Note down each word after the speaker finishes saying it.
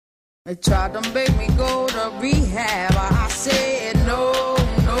They tried to make me go to rehab. I said no,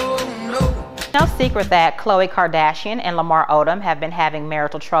 no, no. No secret that Khloe Kardashian and Lamar Odom have been having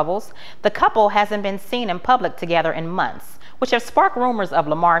marital troubles. The couple hasn't been seen in public together in months, which have sparked rumors of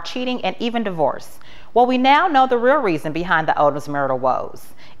Lamar cheating and even divorce. Well, we now know the real reason behind the Odom's marital woes.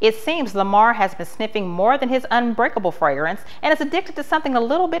 It seems Lamar has been sniffing more than his unbreakable fragrance and is addicted to something a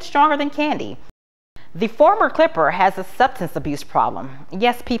little bit stronger than candy. The former Clipper has a substance abuse problem.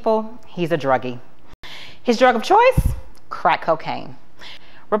 Yes, people, he's a druggie. His drug of choice? Crack cocaine.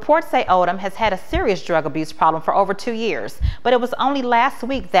 Reports say Odom has had a serious drug abuse problem for over 2 years, but it was only last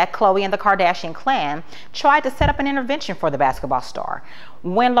week that Khloe and the Kardashian clan tried to set up an intervention for the basketball star.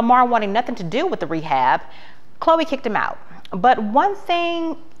 When Lamar wanted nothing to do with the rehab, Khloe kicked him out. But one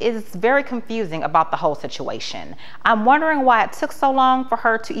thing is very confusing about the whole situation. I'm wondering why it took so long for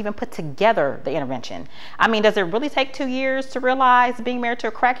her to even put together the intervention. I mean, does it really take 2 years to realize being married to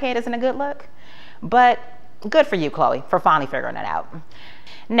a crackhead isn't a good look? But good for you, Khloe, for finally figuring it out.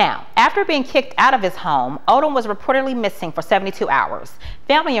 Now, after being kicked out of his home, Odom was reportedly missing for 72 hours.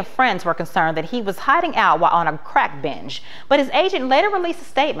 Family and friends were concerned that he was hiding out while on a crack binge, but his agent later released a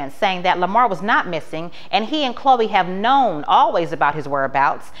statement saying that Lamar was not missing and he and Khloe have known always about his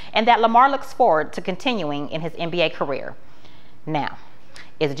whereabouts and that Lamar looks forward to continuing in his NBA career. Now,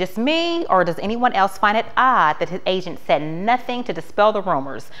 is it just me, or does anyone else find it odd that his agent said nothing to dispel the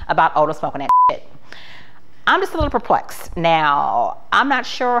rumors about Odom smoking that shit? I'm just a little perplexed. Now, I'm not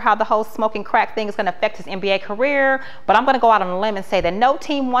sure how the whole smoking crack thing is going to affect his NBA career, but I'm going to go out on a limb and say that no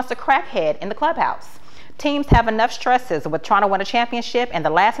team wants a crackhead in the clubhouse. Teams have enough stresses with trying to win a championship, and the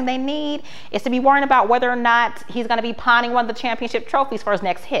last thing they need is to be worrying about whether or not he's going to be pawning one of the championship trophies for his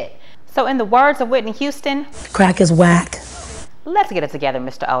next hit. So in the words of Whitney Houston, crack is whack. Let's get it together,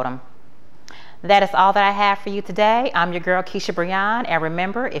 Mr. Odom. That is all that I have for you today. I'm your girl, Keisha Brian, and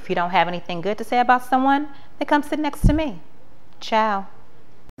remember, if you don't have anything good to say about someone, then come sit next to me. Ciao.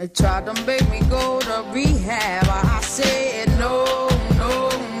 They tried to make me go to rehab. I said no.